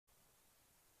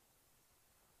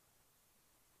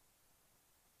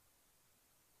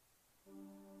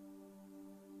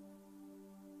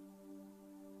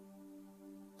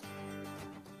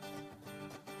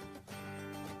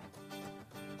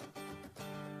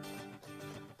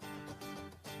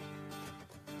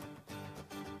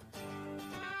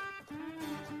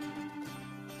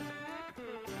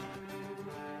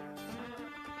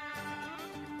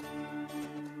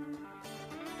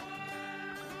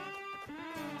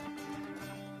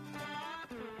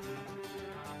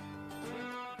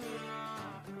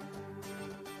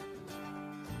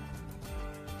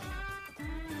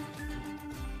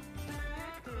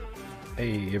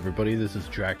Hey everybody, this is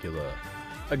Dracula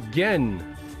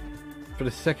again for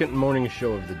the second morning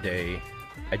show of the day.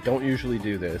 I don't usually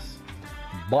do this,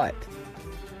 but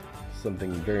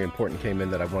something very important came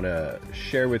in that I want to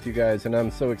share with you guys, and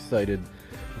I'm so excited.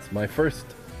 It's my first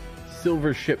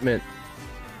silver shipment.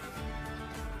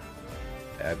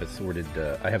 I have assorted,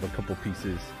 I have a couple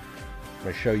pieces. I'm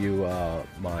going to show you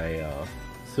my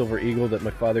silver eagle that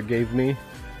my father gave me,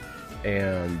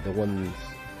 and the one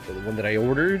that I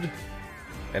ordered,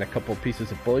 and a couple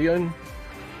pieces of bullion.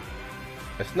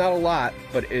 It's not a lot,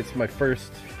 but it's my very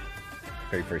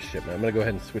first shipment. I'm gonna go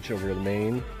ahead and switch over to the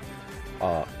main.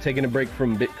 Taking a break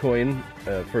from Bitcoin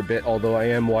for a bit, although I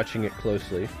am watching it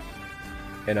closely.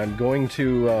 And I'm going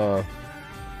to,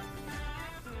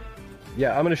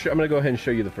 yeah, I'm gonna go ahead and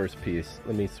show you the first piece.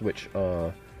 Let me switch.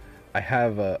 I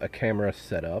have a camera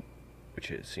set up,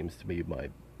 which seems to be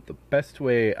the best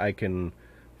way I can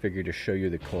figure to show you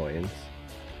the coins.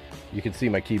 You can see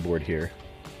my keyboard here.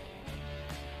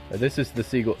 This is the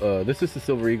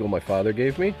silver eagle my father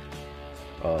gave me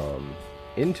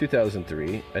in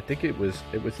 2003. I think it was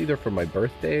either for my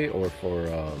birthday or for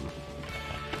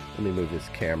let me move this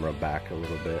camera back a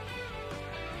little bit.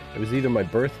 It was either my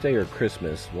birthday or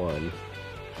Christmas one.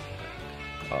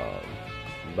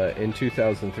 But in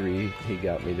 2003 he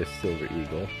got me this silver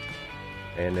eagle,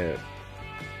 and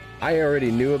I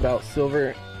already knew about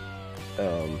silver.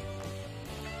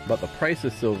 But the price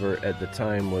of silver at the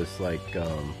time was like, it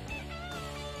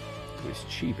was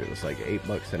cheap. It was like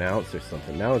 $8 an ounce or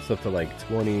something. Now it's up to like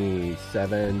 $27,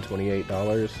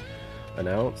 $28 an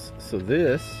ounce. So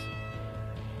this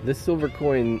silver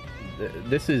coin,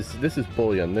 this is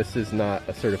bullion. This is not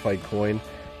a certified coin.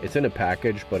 It's in a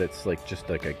package, but it's like just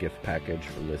like a gift package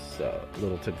from this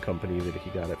Littleton company that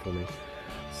he got it for me.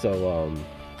 So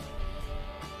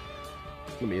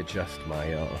let me adjust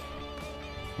my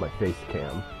my face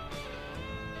cam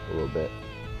a little bit.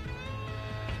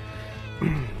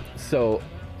 So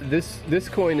this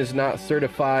coin is not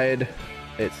certified,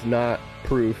 it's not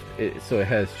proofed, so it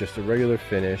has just a regular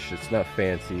finish. It's not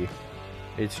fancy,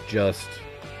 it's just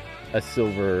a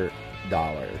silver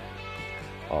dollar,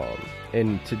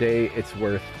 and today it's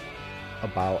worth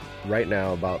right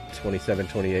now about $27,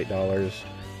 $28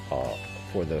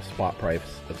 for the spot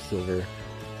price of silver.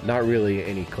 Not really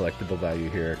any collectible value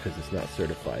here because it's not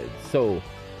certified. So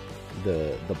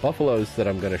the buffaloes that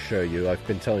I'm going to show you, I've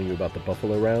been telling you about the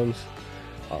buffalo rounds.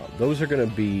 Those are going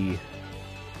to be,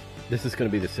 this is going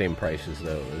to be the same price as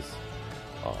those.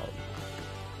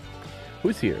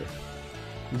 Who's here?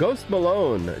 Ghost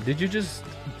Malone. Did you just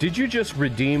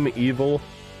redeem evil?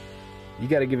 You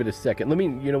got to give it a second.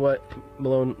 You know what,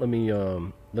 Malone? Let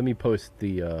me post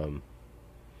the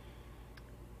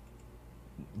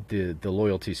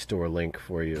loyalty store link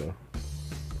for you.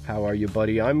 How are you,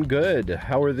 buddy? I'm good.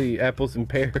 How are the apples and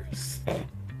pears?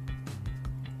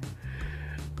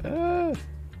 How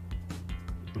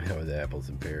are the apples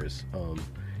and pears?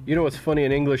 You know what's funny?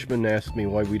 An Englishman asked me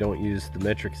why we don't use the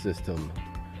metric system.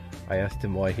 I asked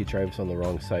him why he drives on the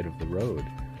wrong side of the road.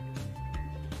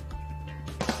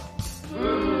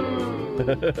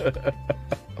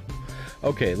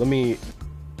 Okay, let me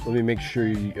make sure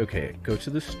you... Okay, go to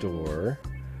the store,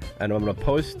 and I'm going to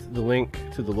post the link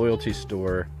to the loyalty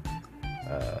store.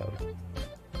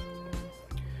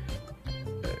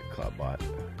 Cloudbot.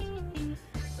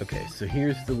 Okay, so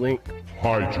here's the link.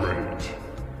 Hydrate.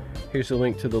 Here's the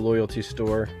link to the loyalty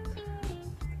store.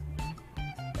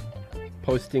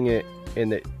 Posting it in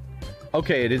the...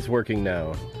 Okay, it is working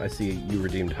now. I see you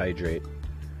redeemed hydrate.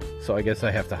 So I guess I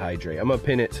have to hydrate. I'm going to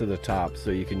pin it to the top so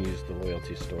you can use the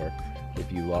loyalty store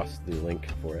if you lost the link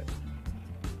for it.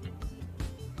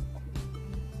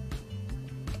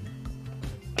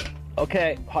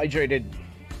 Okay, hydrated.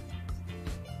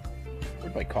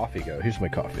 Where'd my coffee go? Here's my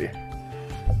coffee.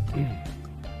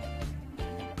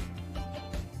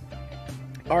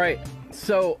 All right,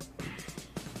 so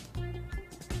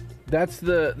that's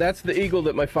the eagle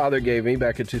that my father gave me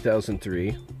back in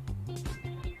 2003.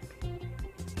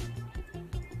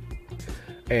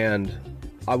 And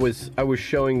I was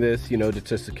showing this, you know, to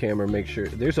test the camera, make sure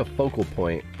there's a focal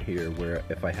point here where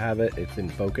if I have it, it's in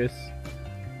focus.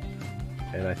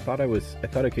 And I thought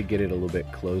I could get it a little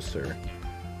bit closer.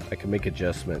 I can make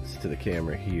adjustments to the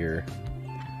camera here.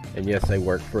 And yes, I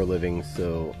work for a living,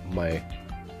 so my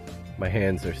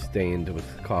hands are stained with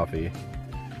coffee.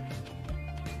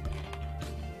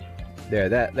 There,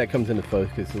 that comes into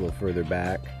focus a little further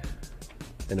back.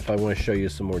 And if I want to show you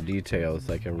some more details,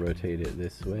 I can rotate it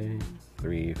this way.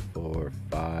 3, 4,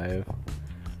 5.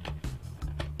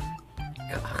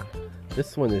 God,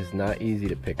 this one is not easy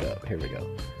to pick up. Here we go.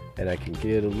 And I can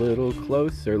get a little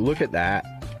closer. Look at that.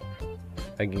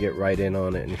 I can get right in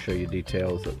on it and show you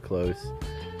details up close.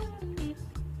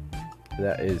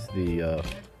 That is the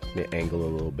angle a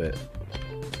little bit,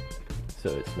 so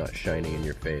it's not shining in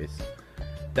your face.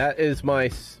 That is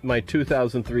my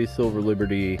 2003 Silver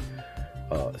Liberty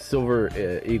Silver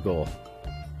Eagle.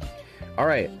 All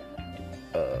right,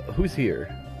 who's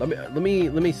here? Let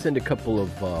me send a couple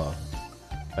of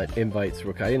invites.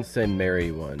 I didn't send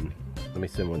Mary one. Let me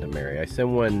send one to Mary. I sent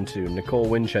one to Nicole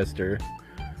Winchester.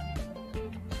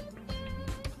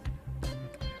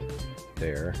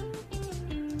 There.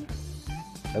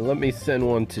 And let me send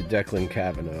one to Declan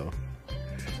Cavanaugh.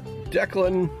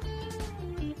 Declan!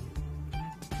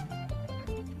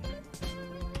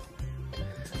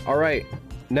 Alright,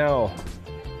 now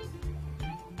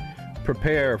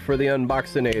prepare for the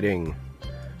unboxinating.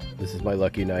 This is my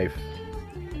lucky knife.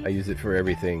 I use it for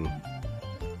everything.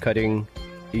 Cutting,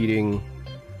 eating,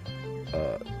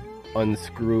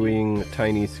 unscrewing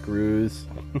tiny screws.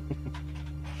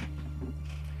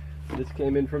 This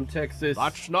came in from Texas.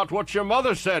 That's not what your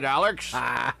mother said, Alex.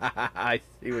 I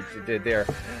see what you did there,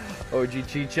 OG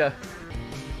Chicha.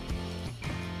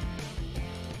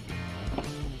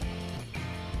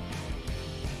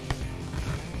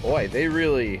 Boy, they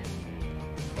really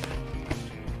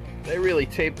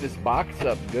tape this box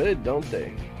up good, don't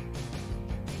they?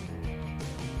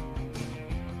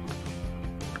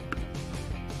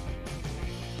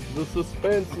 The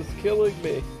suspense is killing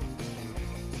me.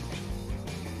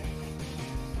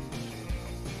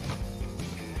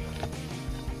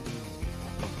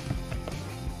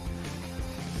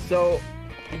 So,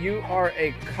 you are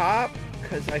a cop?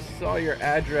 Because I saw your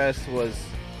address was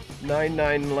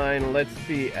 999 Let's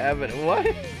Be Avenue.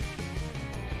 What?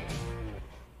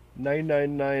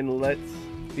 999 Let's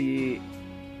Be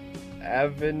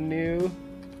Avenue?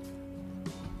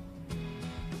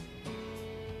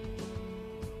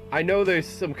 I know there's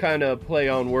some kind of play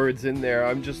on words in there.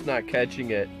 I'm just not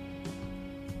catching it.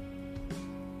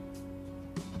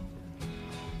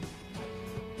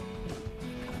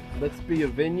 Let's Be a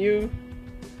Venue?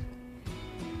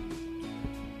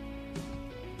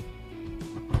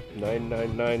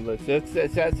 999 let's...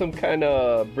 Is that some kind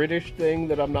of British thing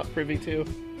that I'm not privy to?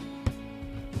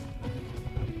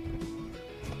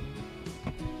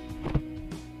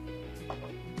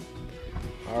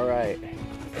 Alright.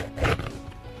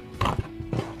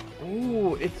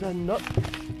 Ooh, it's a nut.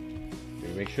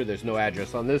 Make sure there's no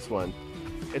address on this one.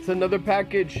 It's another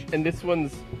package, and this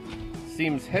one's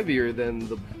seems heavier than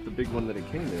the big one that it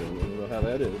came in. I don't know how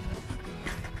that is.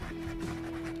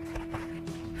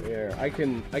 There, I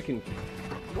can.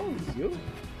 Oh, you.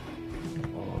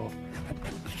 Oh. All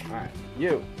right,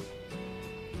 you.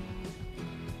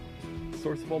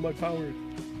 Source of all my power.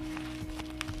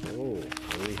 Oh,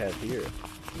 what do we have here?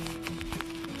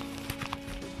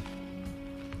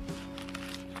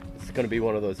 This is gonna be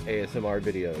one of those ASMR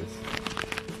videos.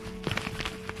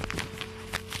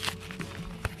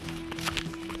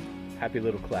 Happy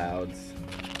little clouds.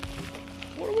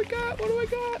 What do we got? What do we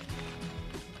got?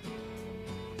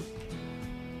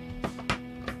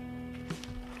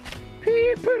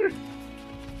 Paper.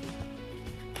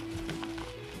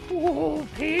 Oh,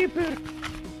 paper.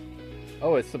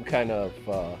 Oh, it's some kind of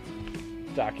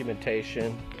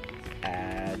documentation,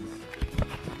 ads.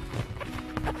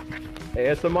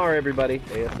 ASMR, everybody.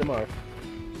 ASMR.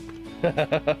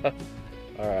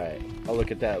 All right, I'll look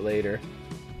at that later.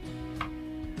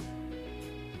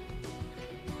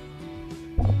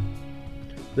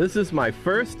 This is my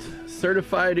first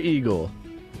certified eagle.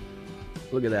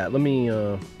 Look at that. Let me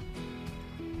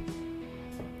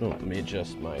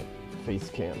adjust my face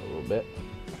cam a little bit.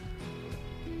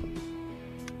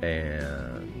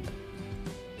 And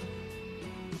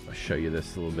I'll show you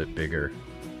this a little bit bigger.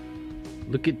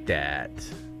 Look at that.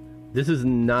 This is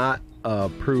not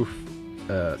proof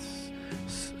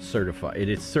certified. It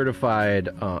is certified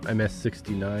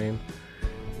MS69,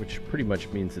 which pretty much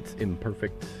means it's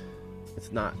imperfect.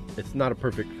 It's not a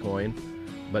perfect coin,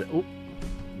 but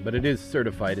it is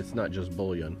certified. It's not just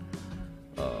bullion.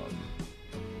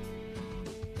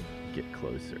 Get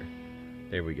closer.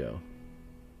 There we go.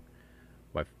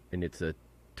 And it's a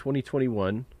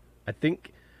 2021. I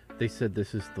think they said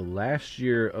this is the last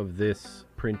year of this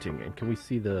printing. And we can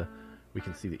see the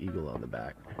eagle on the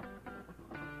back.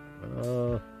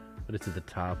 But it's at the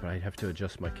top. I have to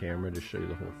adjust my camera to show you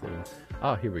the whole thing.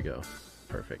 Oh, here we go.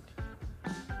 Perfect.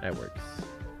 That works.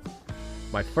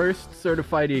 My first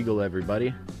certified eagle,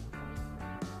 everybody.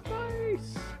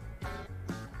 Nice.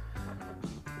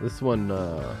 This one,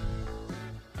 I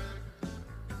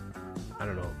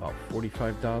don't know, about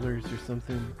 $45 or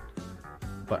something.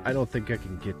 But I don't think I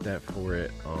can get that for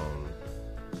it.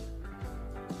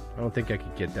 don't think I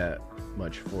could get that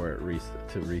much for it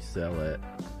to resell it.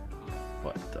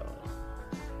 But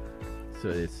so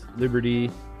it's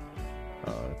Liberty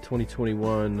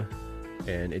 2021,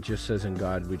 and it just says "In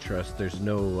God We Trust." There's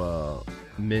no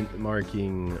mint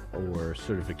marking or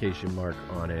certification mark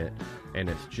on it, and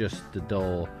it's just the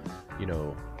dull, you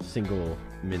know, single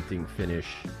minting finish.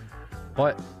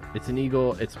 But it's an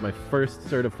eagle. It's my first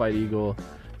certified eagle,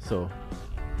 so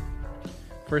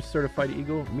first certified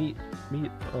eagle. Meet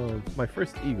my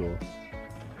first eagle.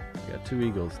 I got 2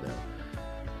 eagles now.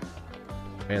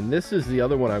 And this is the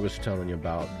other one I was telling you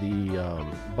about, the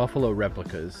buffalo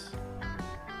replicas.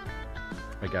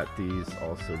 I got these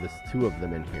also. There's 2 of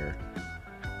them in here.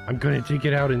 I'm gonna take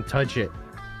it out and touch it.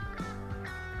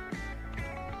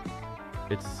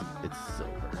 It's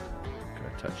silver. I'm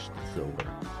gonna touch the silver.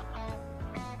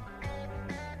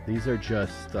 These are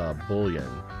just bullion,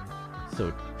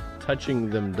 so touching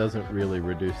them doesn't really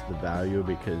reduce the value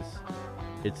because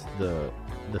it's the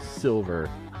silver.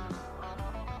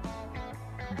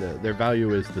 Their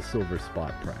value is the silver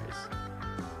spot price.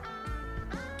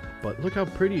 But look how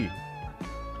pretty.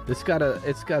 It's got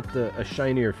a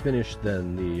shinier finish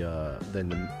than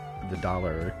the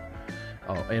dollar.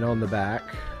 Oh, and on the back,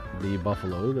 the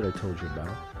buffalo that I told you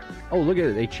about. Oh, look at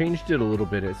it. They changed it a little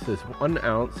bit. It says 1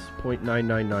 ounce,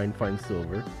 0.999 fine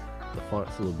silver. The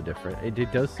font's a little bit different.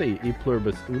 It does say E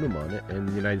pluribus unum on it in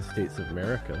the United States of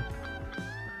America.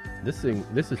 This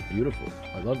is beautiful.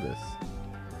 I love this.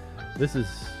 This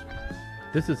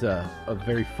is a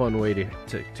very fun way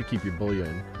to keep your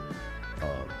bullion.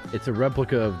 It's a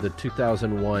replica of the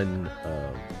 2001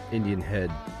 Indian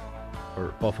head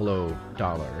or buffalo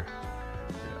dollar.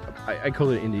 I call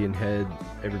it Indian head.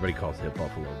 Everybody calls it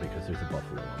buffalo because there's a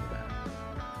buffalo on the back.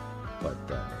 But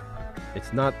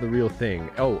it's not the real thing.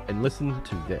 Oh, and listen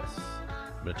to this.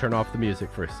 I'm going to turn off the music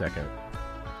for a second.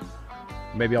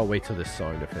 Maybe I'll wait till this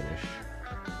song to finish.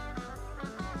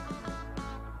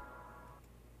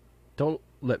 Don't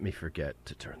let me forget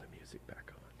to turn the music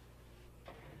back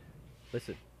on.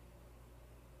 Listen.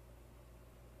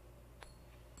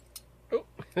 Oh.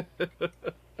 I'll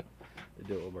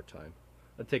do it one more time.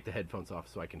 I'll take the headphones off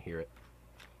so I can hear it.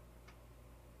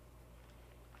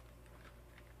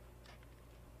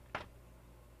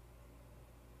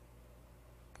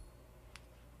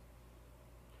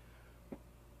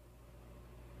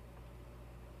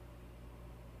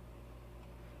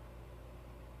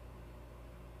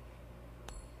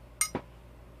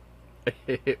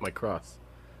 I hit my cross.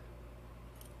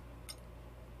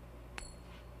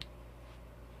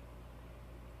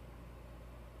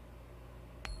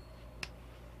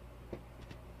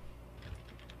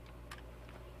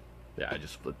 Yeah, I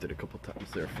just flipped it a couple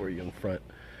times there for you in front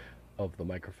of the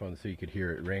microphone so you could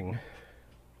hear it ring.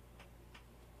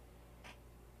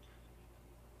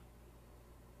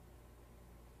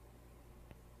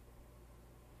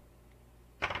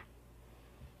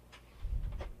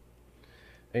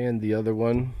 And the other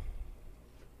one,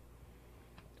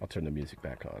 I'll turn the music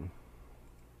back on.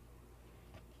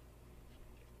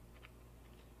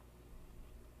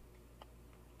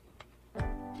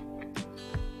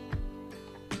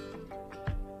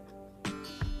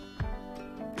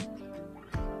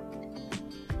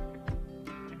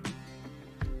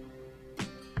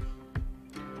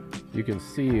 You can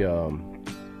see,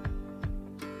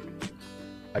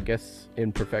 I guess,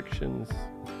 imperfections.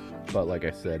 But like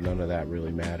I said, none of that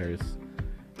really matters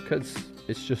because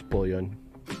it's just bullion.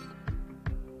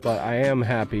 But I am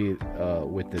happy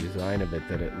with the design of it,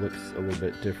 that it looks a little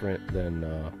bit different than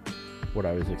what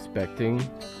I was expecting.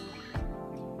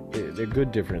 They're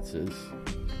good differences.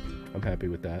 I'm happy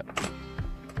with that.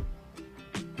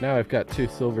 Now I've got 2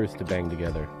 silvers to bang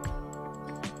together.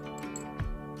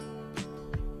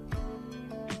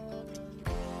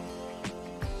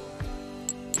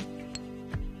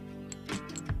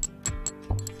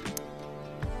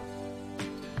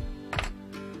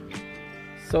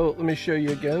 So let me show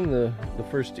you again the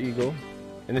first eagle,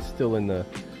 and it's still in the.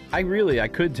 I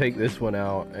could take this one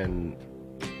out and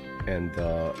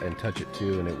touch it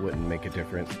too, and it wouldn't make a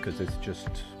difference because it's just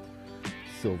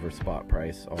silver spot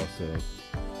price. Also,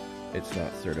 it's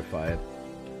not certified.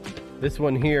 This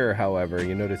one here, however,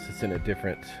 you notice it's in a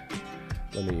different.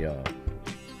 Let me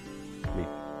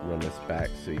run this back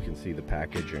so you can see the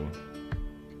packaging.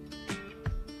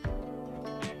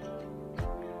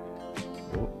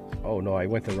 Oh no, I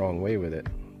went the wrong way with it.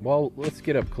 Well, let's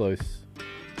get up close.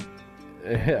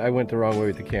 I went the wrong way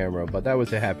with the camera, but that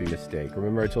was a happy mistake.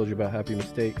 Remember I told you about happy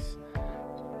mistakes?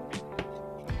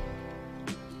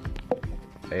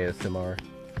 ASMR.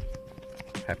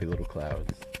 Happy little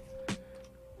clouds.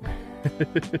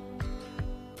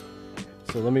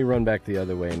 So let me run back the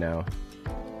other way now.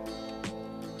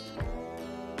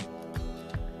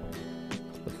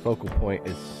 The focal point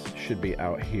should be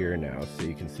out here now, so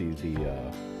you can see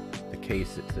the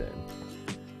case it's in.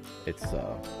 It's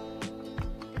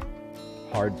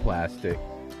hard plastic.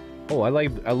 Oh, I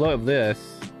love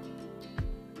this.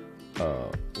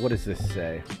 What does this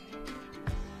say?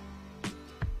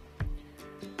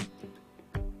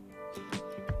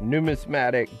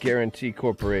 Numismatic Guarantee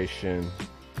Corporation,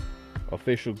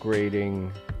 official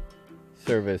grading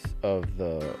service of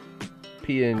the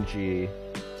PNG,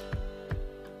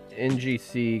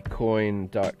 ngccoin.com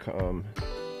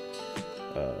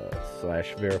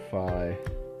 /verify.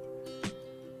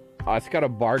 It's got a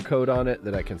barcode on it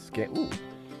that I can scan. Ooh.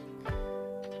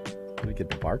 Let me get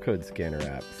the barcode scanner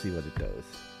app, see what it does.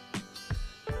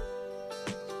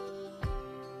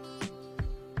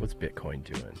 What's Bitcoin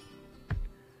doing?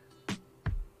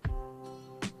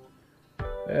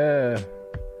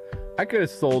 I could have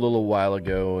sold a little while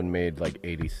ago and made like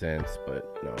 80 cents,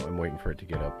 but no, I'm waiting for it to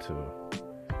get up to a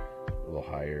little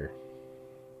higher.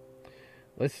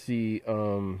 Let's see,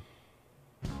 where's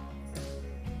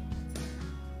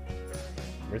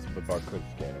the barcode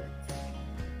scanner?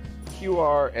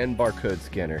 QR and barcode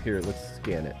scanner. Here, let's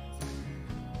scan it.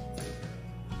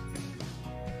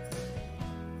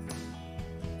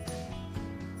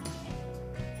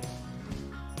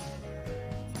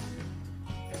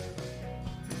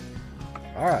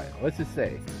 Alright, what's it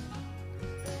say?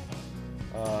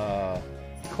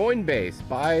 Coinbase,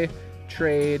 buy,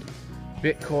 trade,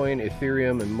 Bitcoin,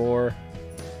 Ethereum, and more.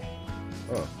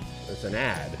 Oh, there's an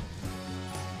ad.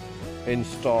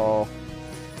 Install.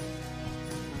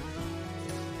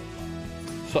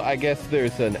 So I guess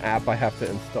there's an app I have to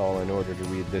install in order to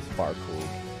read this barcode.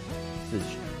 This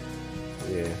is,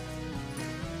 yeah.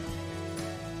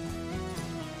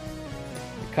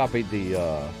 I copied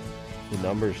the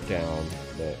numbers down,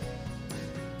 but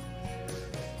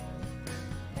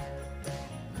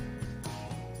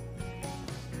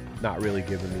not really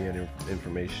giving me any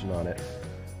information on it.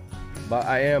 But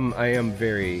I am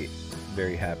very,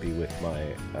 very happy with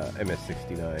my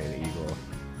MS69 Eagle.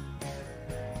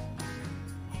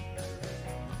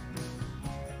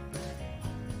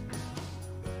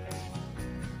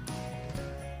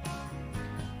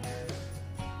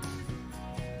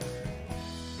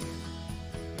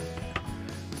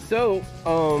 So,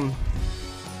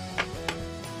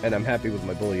 and I'm happy with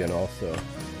my bullion also.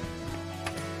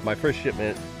 My first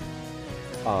shipment,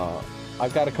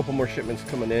 I've got a couple more shipments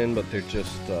coming in, but they're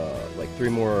just like 3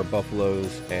 more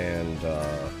buffaloes and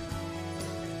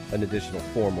an additional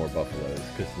 4 more buffaloes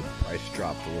because the price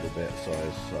dropped a little bit. So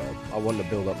I wanted to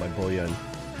build up my bullion.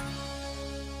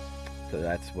 So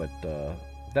that's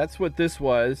what this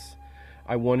was.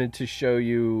 I wanted to show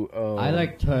you. I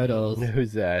like turtles.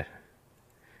 Who's that?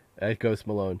 Ghost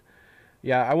Malone.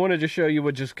 Yeah, I wanted to show you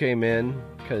what just came in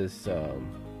because,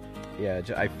 yeah,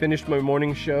 I finished my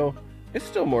morning show. It's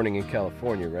still morning in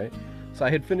California, right? So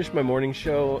I had finished my morning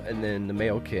show, and then the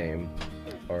mail came,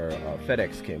 or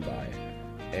FedEx came by,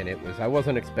 and I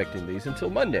wasn't expecting these until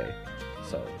Monday.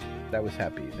 So that was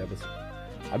happy.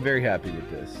 I'm very happy with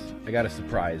this. I got a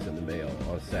surprise in the mail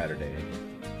on Saturday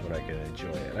when I could enjoy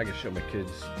it. And I can show my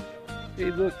kids, hey,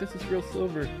 look, this is real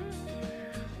silver.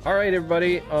 All right,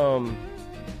 everybody.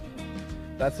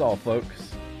 That's all,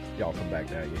 folks. Y'all come back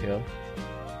now, you hear?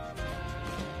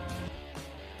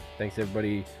 Thanks,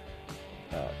 everybody,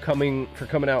 coming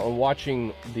out and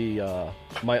watching the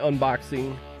my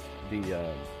unboxing,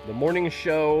 the morning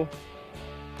show,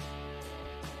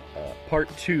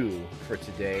 part 2 for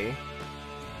today.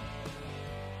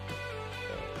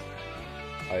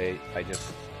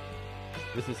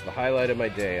 This is the highlight of my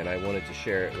day, and I wanted to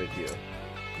share it with you.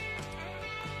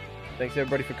 Thanks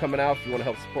everybody for coming out. If you want to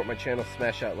help support my channel,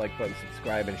 smash that like button,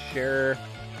 subscribe, and share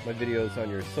my videos on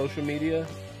your social media.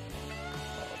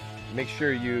 Make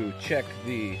sure you check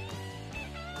the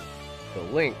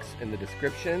links in the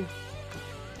description.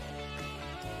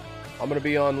 I'm going to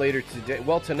be on later today.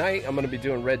 Well, tonight I'm going to be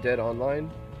doing Red Dead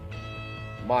Online.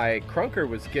 My Crunker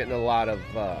was getting a lot of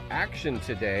action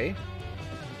today.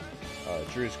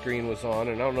 Drew's Green was on,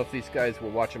 and I don't know if these guys were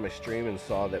watching my stream and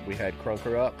saw that we had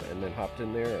Crunker up and then hopped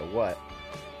in there or what,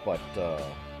 but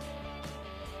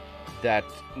that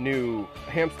new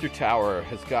hamster tower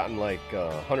has gotten like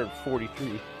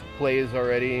 143 plays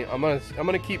already. I'm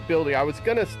gonna keep building. I was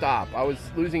gonna stop. I was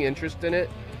losing interest in it,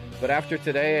 but after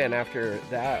today and after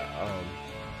that,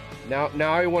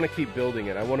 now I want to keep building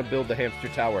it. I want to build the hamster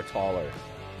tower taller.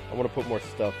 I want to put more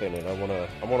stuff in it. I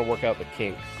want to work out the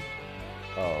kinks.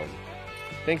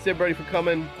 Thanks everybody for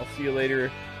coming. I'll see you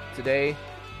later today.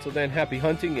 Till then, happy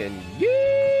hunting and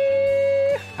yeah!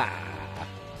 Ha!